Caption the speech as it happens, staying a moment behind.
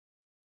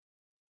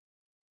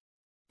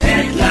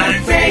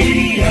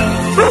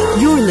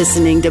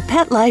listening to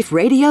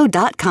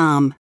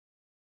PetLifeRadio.com.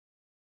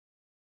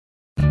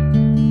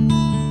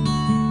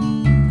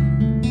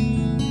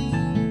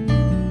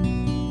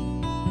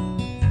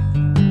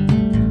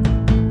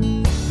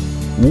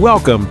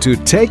 Welcome to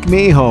Take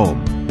Me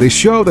Home, the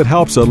show that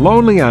helps a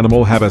lonely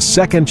animal have a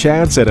second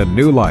chance at a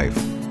new life.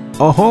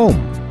 A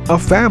home, a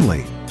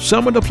family,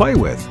 someone to play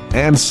with,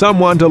 and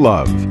someone to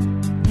love.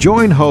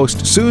 Join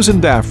host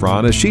Susan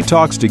Daffron as she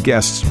talks to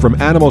guests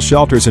from animal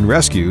shelters and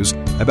rescues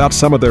about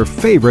some of their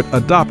favorite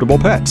adoptable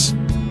pets.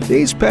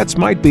 These pets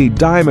might be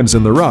diamonds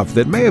in the rough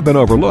that may have been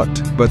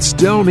overlooked, but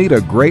still need a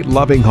great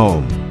loving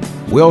home.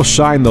 We'll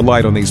shine the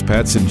light on these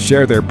pets and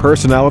share their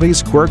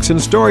personalities, quirks,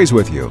 and stories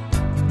with you.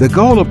 The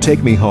goal of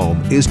Take Me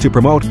Home is to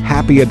promote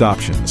happy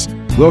adoptions.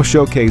 We'll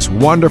showcase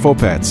wonderful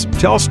pets,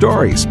 tell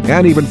stories,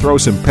 and even throw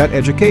some pet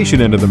education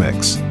into the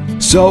mix.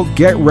 So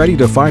get ready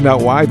to find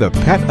out why the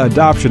pet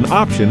adoption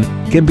option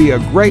can be a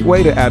great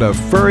way to add a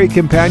furry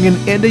companion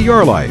into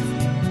your life.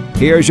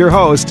 Here's your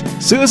host,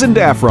 Susan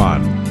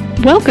Daffron.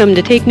 Welcome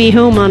to Take Me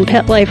Home on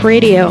Pet Life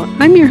Radio.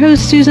 I'm your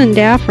host, Susan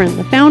Daffron,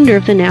 the founder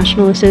of the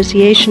National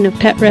Association of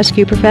Pet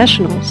Rescue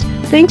Professionals.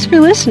 Thanks for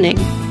listening.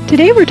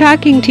 Today we're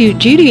talking to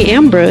Judy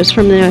Ambrose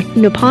from the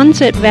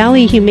Neponset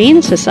Valley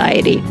Humane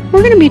Society.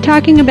 We're going to be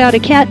talking about a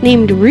cat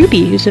named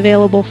Ruby who's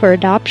available for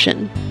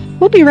adoption.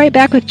 We'll be right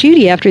back with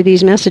Judy after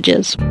these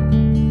messages.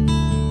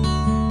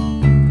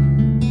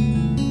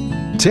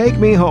 Take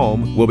Me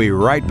Home will be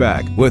right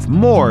back with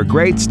more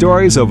great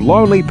stories of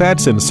lonely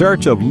pets in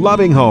search of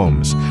loving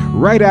homes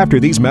right after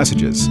these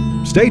messages.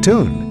 Stay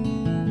tuned.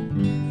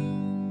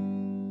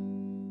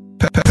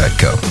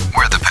 Petco,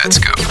 where the pets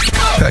go.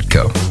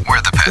 Petco,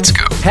 where the pets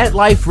go. Pet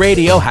Life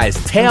Radio has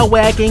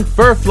tail-wagging,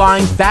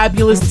 fur-flying,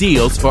 fabulous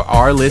deals for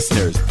our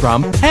listeners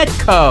from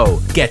Petco.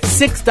 Get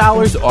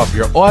 $6 off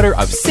your order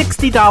of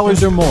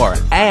 $60 or more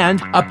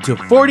and up to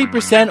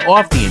 40%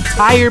 off the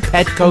entire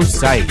Petco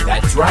site.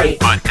 That's right.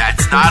 But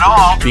that's not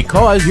all.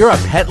 Because you're a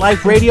Pet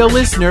Life Radio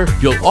listener,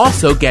 you'll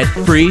also get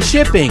free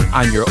shipping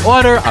on your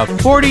order of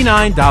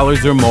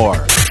 $49 or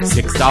more.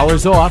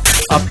 $6 off,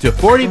 up to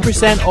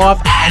 40%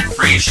 off, and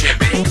free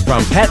shipping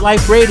from Pet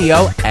Life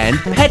Radio and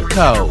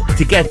Petco.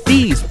 To get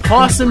these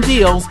awesome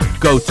deals,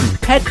 go to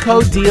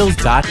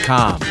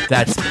PetcoDeals.com.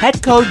 That's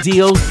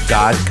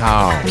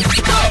PetcoDeals.com.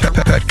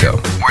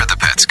 Petco, where the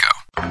pets go.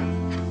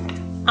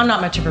 I'm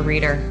not much of a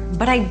reader,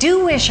 but I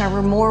do wish I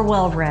were more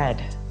well-read.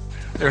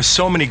 There are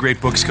so many great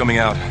books coming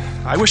out.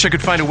 I wish I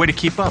could find a way to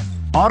keep up.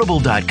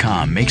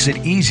 Audible.com makes it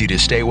easy to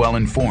stay well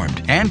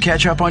informed and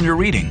catch up on your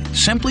reading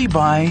simply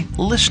by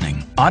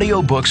listening.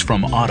 Audiobooks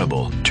from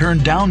Audible turn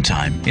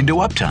downtime into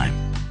uptime.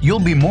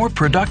 You'll be more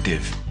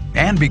productive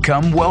and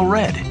become well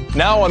read.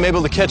 Now I'm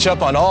able to catch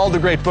up on all the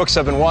great books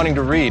I've been wanting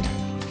to read.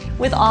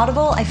 With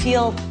Audible, I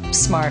feel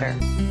smarter.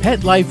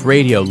 Pet Life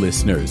Radio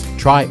listeners,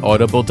 try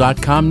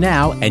Audible.com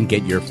now and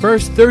get your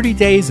first 30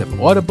 days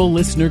of Audible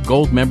Listener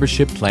Gold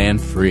membership plan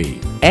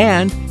free.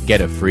 And get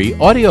a free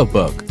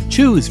audiobook.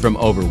 Choose from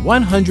over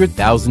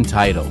 100,000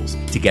 titles.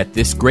 To get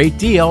this great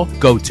deal,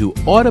 go to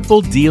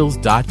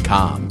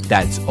audibledeals.com.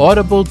 That's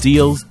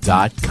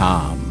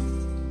audibledeals.com.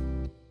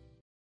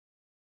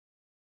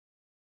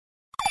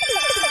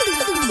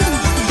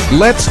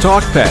 Let's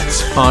Talk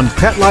Pets on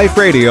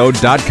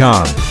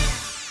PetLifeRadio.com.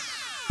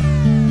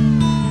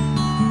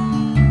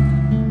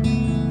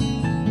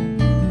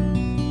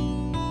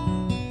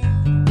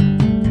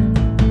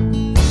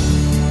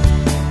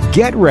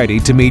 Get ready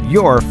to meet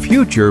your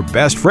future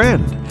best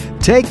friend.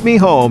 Take Me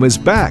Home is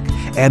back,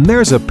 and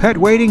there's a pet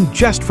waiting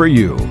just for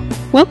you.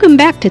 Welcome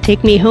back to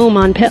Take Me Home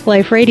on Pet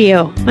Life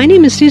Radio. My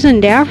name is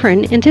Susan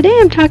Daffron, and today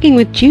I'm talking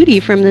with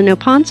Judy from the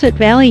Neponset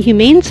Valley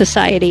Humane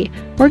Society.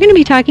 We're going to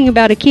be talking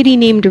about a kitty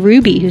named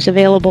Ruby who's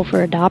available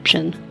for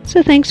adoption.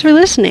 So thanks for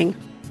listening.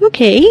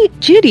 Okay,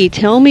 Judy,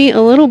 tell me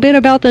a little bit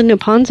about the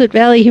Neponset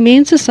Valley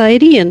Humane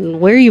Society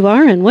and where you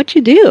are and what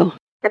you do.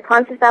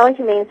 Neponset Valley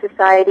Humane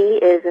Society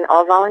is an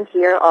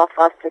all-volunteer,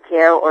 all-foster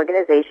care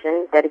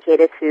organization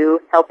dedicated to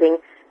helping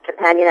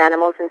companion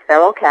animals and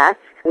feral cats.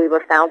 We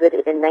were founded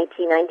in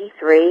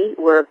 1993.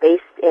 We're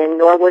based in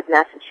Norwood,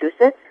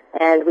 Massachusetts,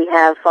 and we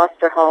have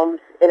foster homes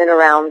in and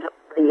around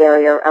the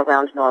area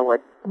around Norwood.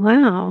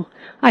 Wow.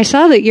 I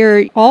saw that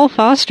you're all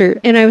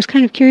foster, and I was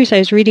kind of curious. I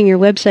was reading your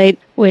website,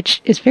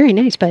 which is very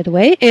nice, by the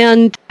way.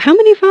 And how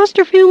many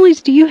foster families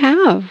do you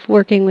have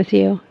working with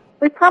you?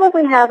 We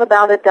probably have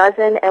about a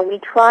dozen, and we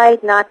try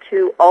not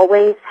to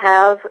always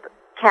have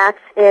cats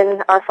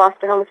in our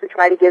foster homes. We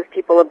try to give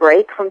people a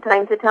break from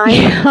time to time.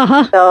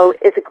 Yeah. So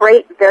it's a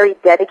great, very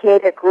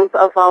dedicated group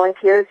of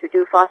volunteers who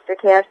do foster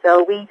care.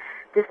 So we,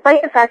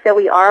 despite the fact that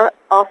we are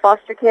all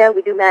foster care,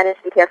 we do manage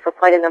to care for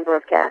quite a number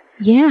of cats.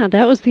 Yeah,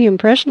 that was the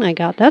impression I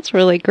got. That's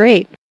really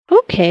great.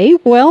 Okay,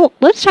 well,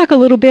 let's talk a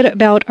little bit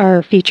about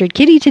our featured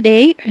kitty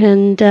today,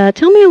 and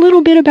tell me a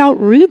little bit about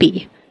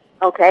Ruby.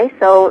 Okay,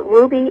 so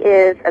Ruby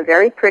is a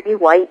very pretty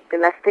white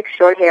domestic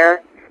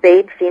short-hair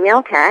spayed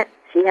female cat.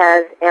 She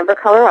has amber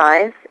color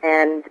eyes,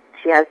 and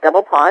she has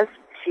double paws.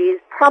 She's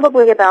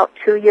probably about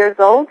 2 years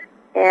old,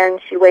 and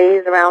she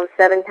weighs around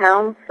 7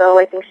 pounds, so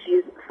I think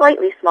she's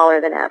slightly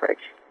smaller than average.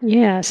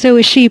 Yeah, so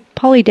is she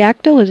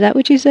polydactyl? Is that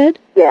what you said?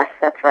 Yes,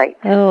 that's right.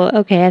 Oh,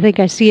 okay. I think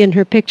I see in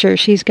her picture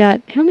she's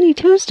got, how many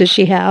toes does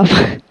she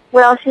have?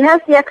 Well, she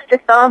has the extra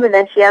thumb, and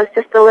then she has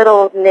just a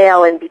little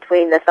nail in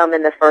between the thumb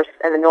and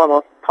the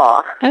normal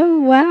paw. Oh,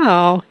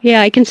 wow.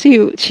 Yeah, I can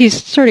see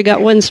she's sort of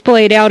got one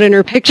splayed out in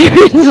her picture.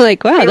 It's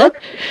like, wow.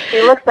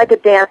 She looks like a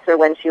dancer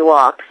when she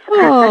walks.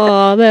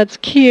 Oh, that's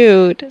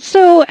cute.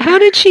 So how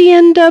did she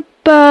end up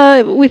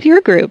with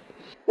your group?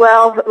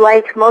 Well,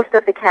 like most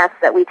of the cats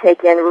that we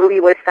take in, Ruby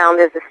was found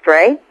as a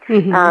stray.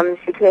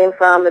 Mm-hmm. She came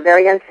from a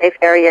very unsafe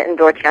area in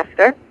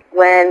Dorchester.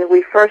 When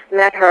we first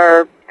met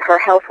her, her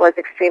health was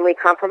extremely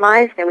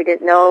compromised, and we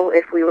didn't know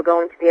if we were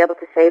going to be able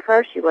to save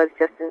her. She was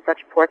just in such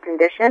poor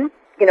condition.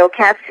 You know,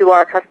 cats who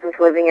are accustomed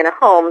to living in a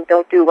home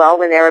don't do well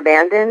when they're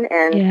abandoned,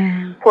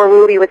 and poor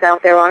Ruby was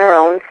out there on her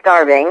own,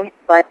 starving.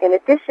 But in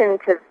addition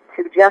to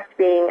just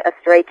being a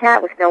stray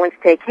cat with no one to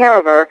take care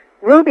of her,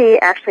 Ruby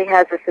actually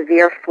has a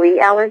severe flea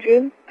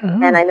allergy,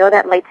 and I know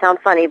that might sound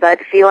funny, but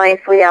feline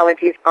flea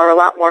allergies are a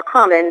lot more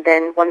common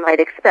than one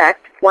might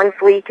expect. One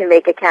flea can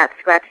make a cat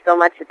scratch so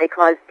much that they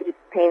cause deep,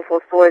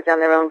 painful sores on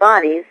their own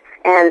bodies.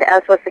 And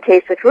as was the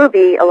case with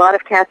Ruby, a lot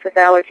of cats with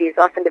allergies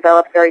often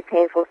develop very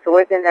painful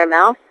sores in their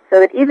mouth, so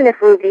that even if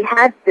Ruby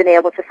had been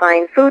able to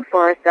find food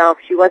for herself,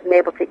 she wasn't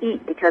able to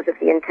eat because of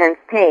the intense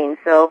pain.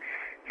 So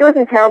she was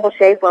in terrible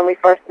shape when we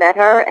first met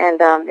her, and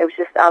it was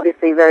just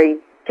obviously very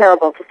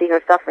terrible to see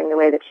her suffering the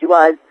way that she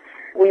was.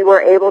 We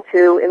were able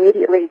to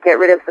immediately get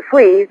rid of the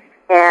fleas,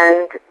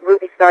 and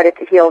Ruby started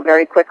to heal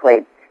very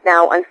quickly.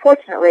 Now,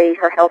 unfortunately,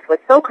 her health was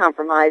so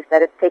compromised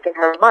that it's taken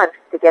her months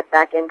to get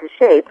back into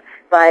shape,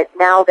 but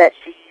now that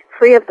she's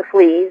free of the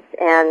fleas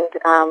and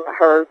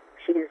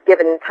she's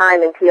given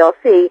time in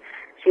TLC,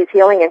 she's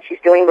healing and she's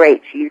doing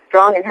great. She's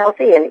strong and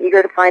healthy and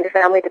eager to find a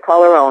family to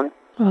call her own.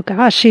 Oh,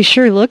 gosh, she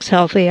sure looks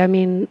healthy. I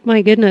mean,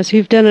 my goodness,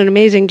 you've done an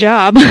amazing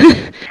job.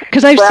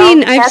 Because I've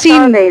seen,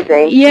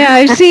 amazing. Yeah,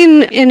 I've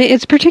seen, and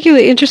it's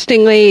particularly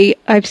interestingly,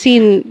 I've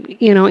seen,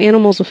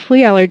 animals with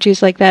flea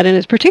allergies like that, and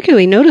it's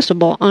particularly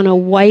noticeable on a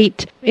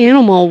white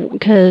animal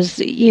because,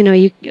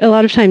 a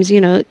lot of times,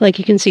 like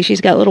you can see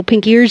she's got little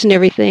pink ears and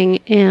everything,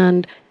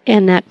 and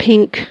that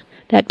pink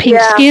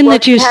skin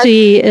that you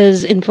see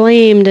is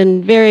inflamed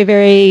and very,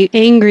 very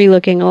angry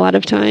looking a lot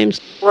of times.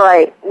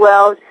 Right.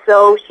 Well,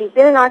 so she's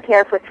been in our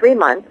care for 3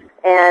 months,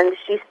 and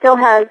she still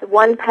has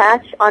one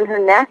patch on her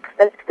neck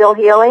that's still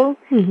healing,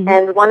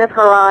 and one of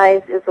her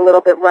eyes is a little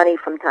bit runny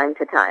from time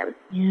to time.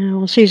 Yeah,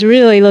 well, she's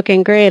really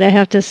looking great, I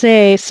have to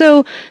say.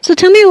 So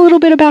tell me a little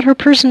bit about her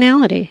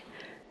personality.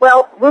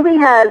 Well, Ruby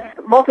has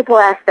multiple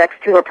aspects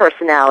to her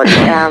personality.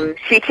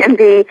 She can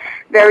be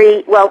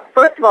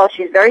first of all,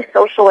 she's very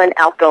social and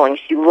outgoing.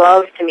 She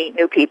loves to meet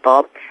new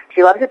people.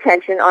 She loves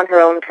attention on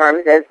her own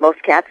terms, as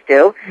most cats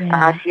do.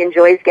 Yeah. She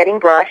enjoys getting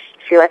brushed.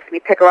 She lets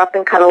me pick her up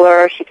and cuddle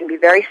her. She can be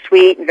very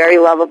sweet and very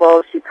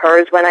lovable. She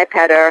purrs when I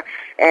pet her,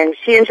 and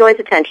she enjoys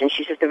attention.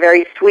 She's just a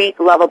very sweet,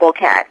 lovable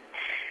cat.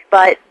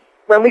 But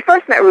when we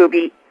first met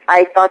Ruby,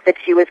 I thought that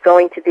she was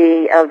going to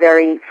be a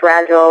very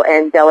fragile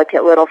and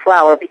delicate little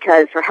flower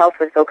because her health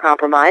was so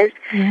compromised.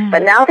 Yeah.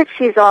 But now that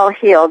she's all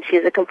healed,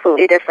 she's a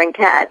completely different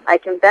cat. I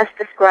can best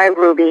describe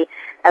Ruby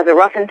as a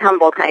rough and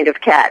tumble kind of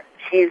cat.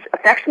 She's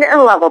affectionate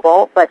and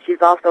lovable, but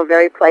she's also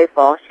very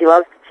playful. She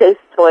loves to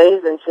chase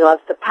toys, and she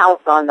loves to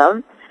pounce on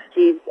them.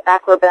 She's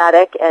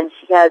acrobatic, and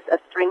she has a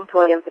string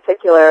toy in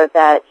particular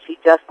that she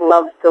just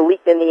loves to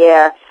leap in the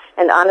air.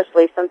 And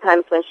honestly,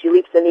 sometimes when she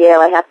leaps in the air,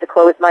 I have to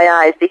close my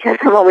eyes because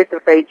I'm always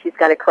afraid she's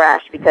going to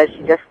crash because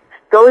she just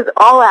goes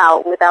all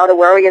out without a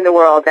worry in the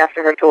world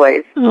after her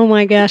toys. Oh,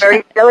 my gosh. She's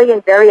very silly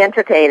and very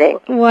entertaining.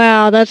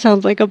 Wow, that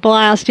sounds like a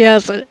blast,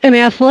 yes. An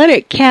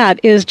athletic cat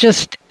is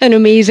just an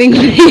amazing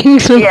thing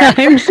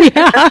sometimes.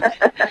 Yeah.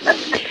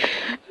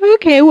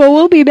 Okay, well,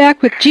 we'll be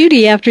back with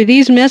Judy after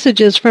these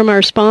messages from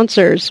our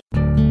sponsors.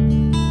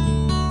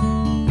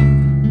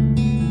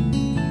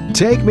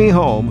 Take Me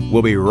Home.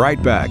 We'll be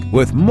right back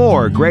with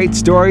more great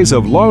stories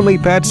of lonely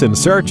pets in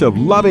search of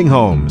loving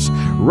homes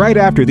right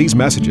after these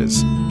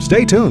messages.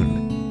 Stay tuned.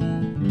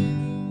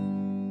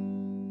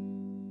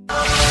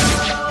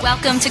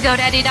 Welcome to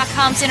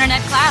GoDaddy.com's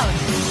Internet Cloud.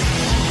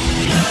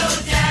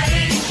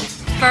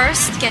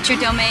 First, get your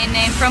domain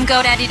name from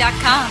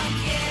GoDaddy.com.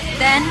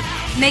 Then,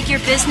 make your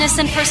business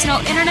and personal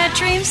internet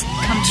dreams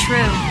come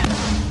true.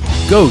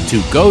 Go to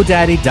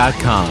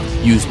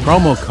GoDaddy.com. Use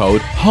promo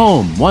code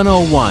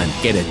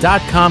HOME101. Get a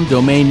 .com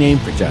domain name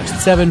for just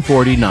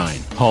 $7.49.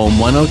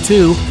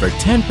 HOME102 for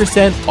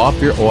 10%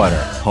 off your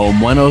order.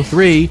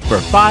 HOME103 for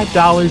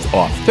 $5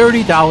 off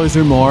 $30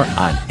 or more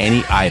on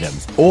any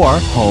items. Or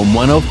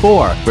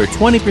HOME104 for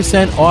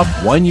 20% off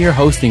 1-year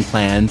hosting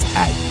plans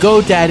at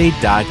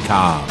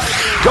GoDaddy.com.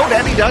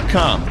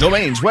 GoDaddy.com.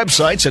 Domains,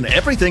 websites, and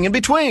everything in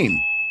between.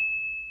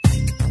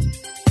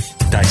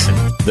 Dyson.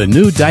 The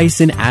new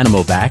Dyson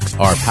Animal Vacs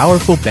are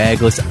powerful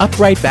bagless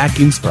upright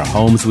vacuums for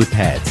homes with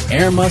pets.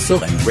 Air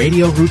muscle and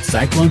radio root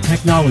cyclone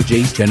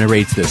technology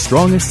generates the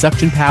strongest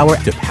suction power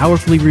to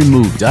powerfully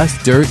remove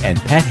dust, dirt,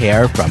 and pet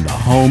hair from the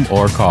home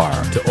or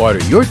car. To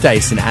order your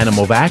Dyson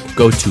Animal Vac,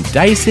 go to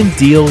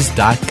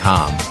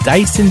DysonDeals.com.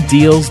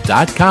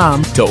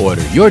 DysonDeals.com to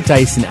order your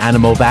Dyson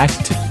Animal Vac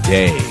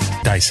today.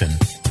 Dyson.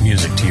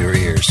 Music to your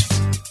ears.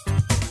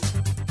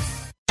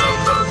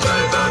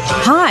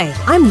 Hi,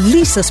 I'm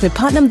Lisa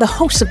Smith-Putnam, the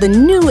host of the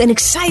new and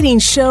exciting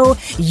show,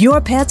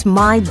 Your Pets,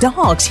 My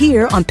Dogs,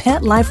 here on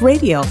Pet Life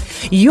Radio.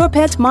 Your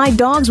Pets, My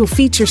Dogs will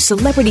feature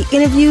celebrity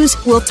interviews,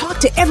 we'll talk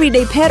to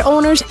everyday pet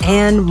owners,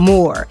 and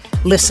more.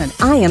 Listen,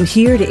 I am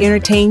here to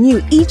entertain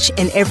you each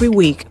and every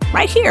week,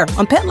 right here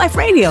on Pet Life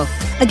Radio.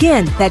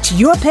 Again, that's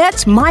Your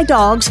Pets, My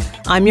Dogs.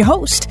 I'm your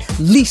host,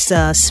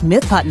 Lisa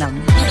Smith-Putnam.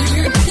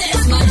 Your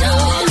Pets, My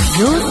Dogs.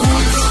 Your Pets,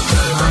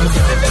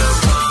 My Dogs.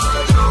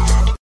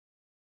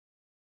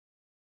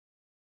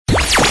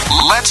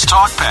 Let's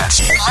talk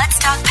pets. Let's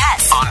talk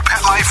pets On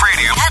Pet Life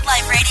Radio. Pet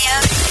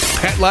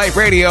Life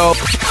Radio.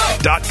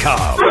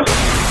 PetLifeRadio.com.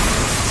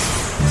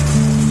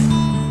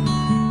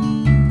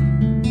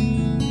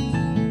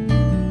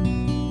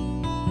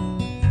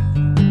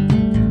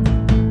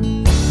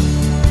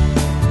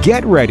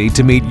 Get ready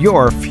to meet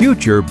your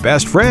future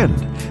best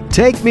friend.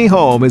 Take Me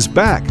Home is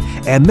back,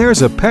 and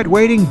there's a pet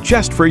waiting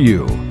just for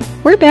you.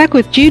 We're back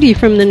with Judy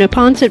from the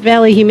Neponset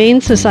Valley Humane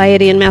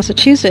Society in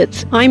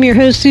Massachusetts. I'm your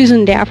host,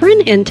 Susan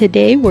Daffron, and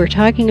today we're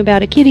talking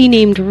about a kitty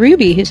named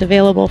Ruby who's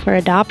available for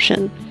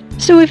adoption.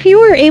 So if you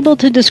were able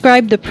to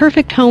describe the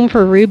perfect home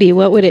for Ruby,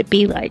 what would it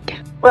be like?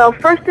 Well,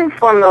 first and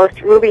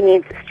foremost, Ruby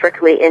needs a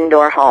strictly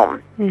indoor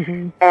home.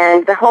 Mm-hmm.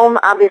 And the home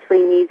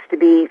obviously needs to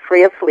be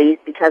free of fleas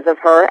because of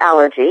her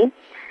allergy.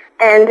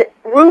 And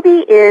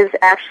Ruby is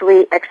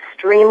actually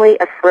extremely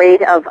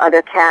afraid of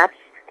other cats.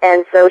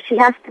 And so she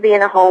has to be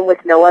in a home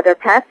with no other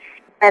pets.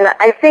 And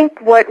I think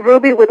what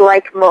Ruby would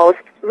like most,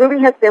 Ruby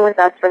has been with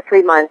us for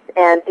 3 months,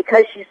 and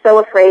because she's so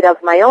afraid of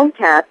my own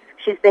cats,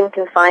 she's been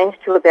confined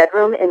to a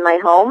bedroom in my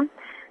home.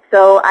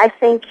 So I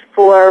think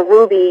for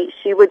Ruby,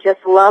 she would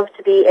just love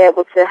to be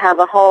able to have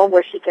a home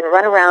where she can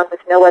run around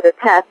with no other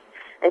pets,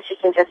 and she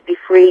can just be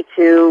free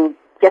to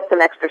get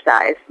some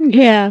exercise.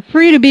 Yeah,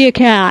 free to be a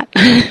cat.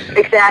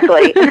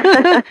 Exactly.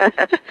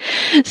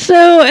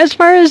 So as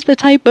far as the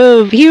type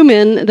of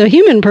the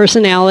human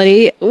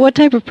personality, what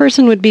type of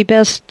person would be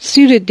best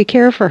suited to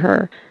care for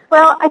her?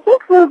 Well, I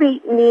think Ruby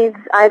needs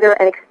either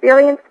an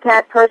experienced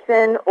cat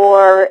person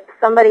or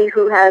somebody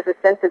who has a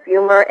sense of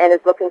humor and is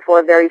looking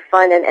for a very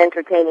fun and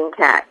entertaining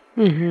cat.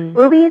 Mm-hmm.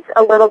 Ruby's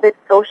a little bit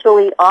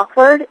socially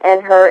awkward,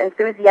 and her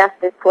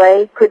enthusiastic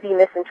play could be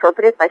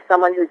misinterpreted by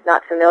someone who's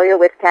not familiar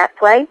with cat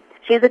play.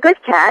 She's a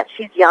good cat.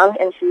 She's young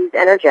and she's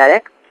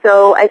energetic.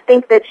 So I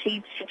think that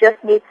she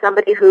just needs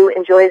somebody who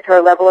enjoys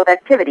her level of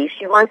activity.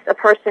 She wants a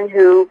person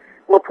who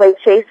will play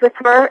chase with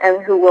her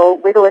and who will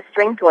wiggle a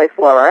string toy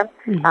for her.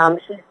 Mm-hmm.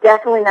 She's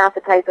definitely not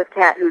the type of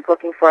cat who's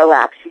looking for a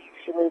lap. She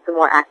needs a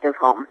more active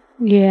home.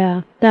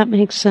 Yeah, that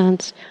makes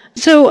sense.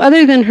 So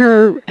other than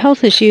her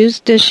health issues,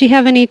 does she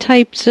have any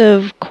types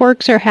of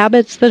quirks or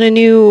habits that a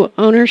new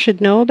owner should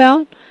know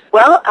about?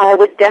 Well, I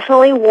would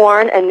definitely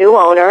warn a new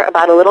owner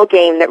about a little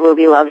game that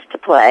Ruby loves to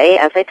play.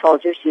 As I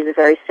told you, she's a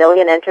very silly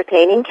and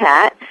entertaining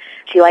cat.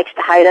 She likes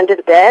to hide under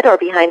the bed or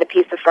behind a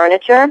piece of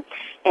furniture.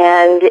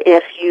 And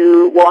if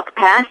you walk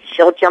past,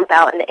 she'll jump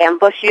out and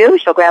ambush you.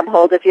 She'll grab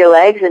hold of your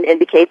legs and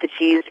indicate that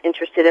she's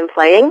interested in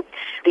playing.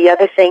 The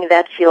other thing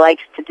that she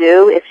likes to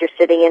do, if you're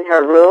sitting in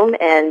her room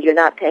and you're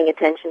not paying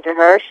attention to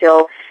her,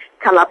 she'll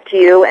come up to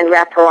you and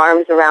wrap her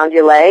arms around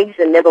your legs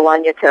and nibble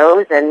on your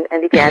toes. And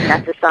again,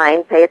 that's a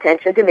sign, pay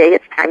attention to me,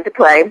 it's time to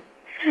play.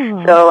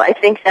 Oh. So I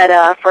think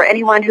that for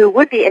anyone who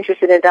would be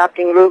interested in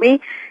adopting Ruby,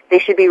 they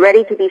should be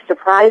ready to be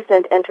surprised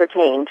and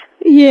entertained.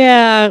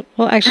 Yeah,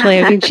 well, actually,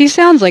 I mean, she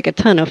sounds like a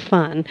ton of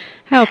fun.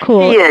 How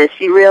cool. She is.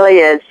 She really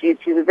is. She's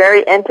a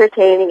very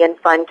entertaining and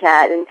fun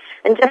cat, and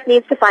just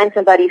needs to find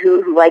somebody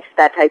who likes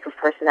that type of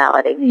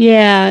personality.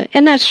 Yeah,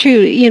 and that's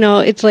true. You know,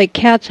 it's like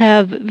cats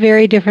have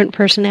very different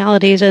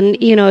personalities, and,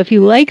 you know, if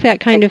you like that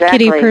kind of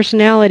kitty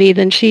personality,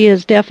 then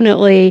she's going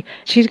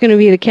to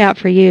be the cat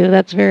for you.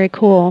 That's very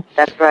cool.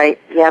 That's right.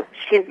 Yep.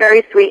 She's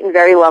very sweet and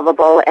very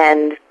lovable,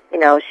 and you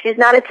know, she's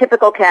not a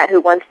typical cat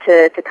who wants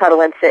to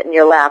cuddle and sit in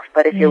your lap,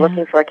 but if you're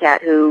looking for a cat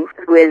who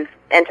is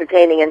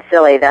entertaining and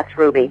silly, that's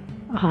Ruby.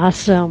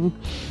 Awesome.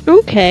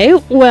 Okay,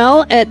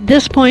 well, at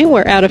this point,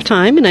 we're out of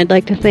time, and I'd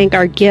like to thank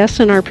our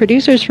guests and our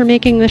producers for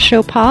making this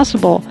show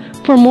possible.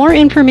 For more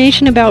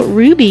information about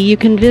Ruby, you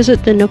can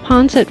visit the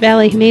Neponset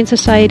Valley Humane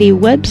Society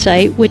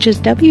website, which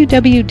is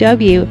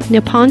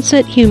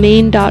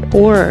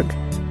www.neponsethumane.org.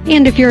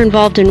 And if you're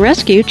involved in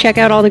rescue, check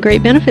out all the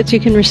great benefits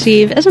you can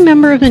receive as a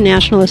member of the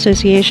National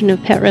Association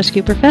of Pet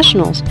Rescue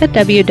Professionals at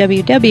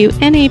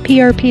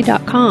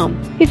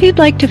www.naprp.com. If you'd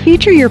like to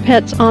feature your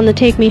pets on the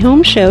Take Me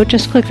Home show,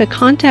 just click the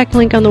contact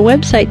link on the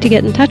website to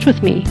get in touch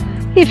with me.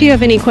 If you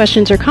have any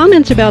questions or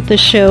comments about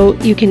this show,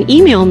 you can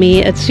email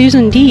me at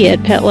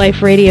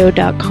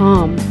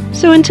susand@petliferadio.com.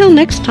 So until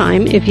next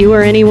time, if you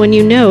or anyone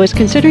you know is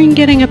considering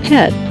getting a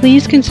pet,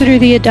 please consider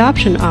the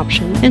adoption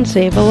option and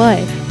save a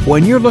life.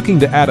 When you're looking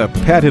to add a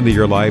pet into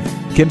your life,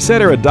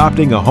 consider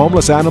adopting a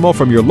homeless animal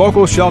from your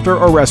local shelter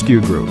or rescue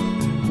group.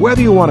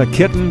 Whether you want a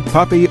kitten,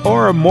 puppy,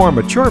 or a more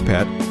mature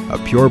pet, a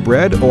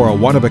purebred or a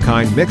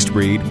one-of-a-kind mixed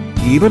breed,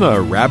 even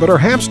a rabbit or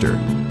hamster,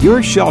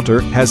 your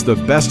shelter has the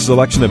best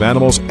selection of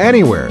animals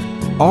anywhere,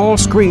 all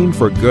screened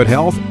for good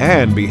health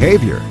and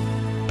behavior.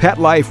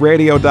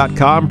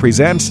 PetLifeRadio.com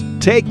presents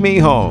Take Me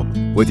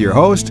Home with your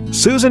host,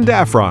 Susan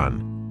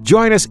Daffron.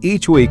 Join us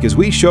each week as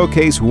we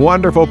showcase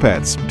wonderful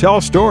pets,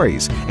 tell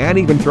stories, and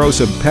even throw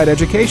some pet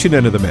education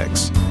into the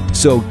mix.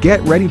 So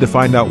get ready to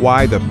find out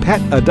why the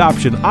pet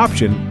adoption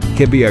option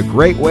can be a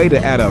great way to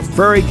add a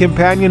furry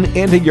companion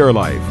into your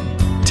life.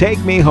 Take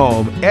Me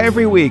Home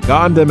every week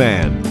on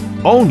demand,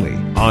 only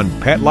on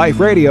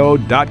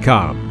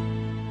PetLifeRadio.com.